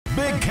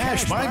Big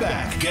Cash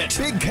Buyback. Get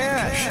big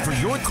cash for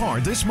your car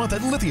this month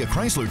at Lithia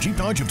Chrysler Jeep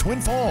Dodge of Twin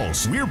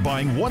Falls. We're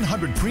buying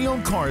 100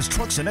 pre-owned cars,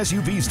 trucks, and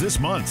SUVs this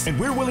month, and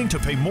we're willing to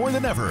pay more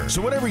than ever.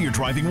 So whatever you're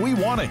driving, we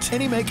want it.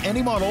 Any make,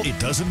 any model, it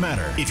doesn't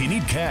matter. If you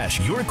need cash,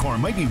 your car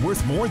might be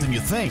worth more than you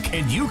think,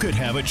 and you could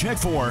have a check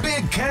for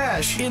big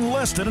cash in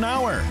less than an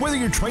hour. Whether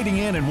you're trading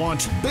in and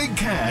want big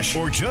cash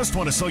or just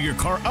want to sell your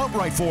car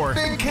outright for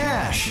big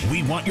cash,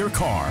 we want your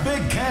car.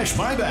 Big Cash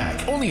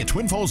Buyback. Only at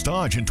Twin Falls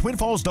Dodge and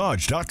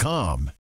TwinFallsDodge.com.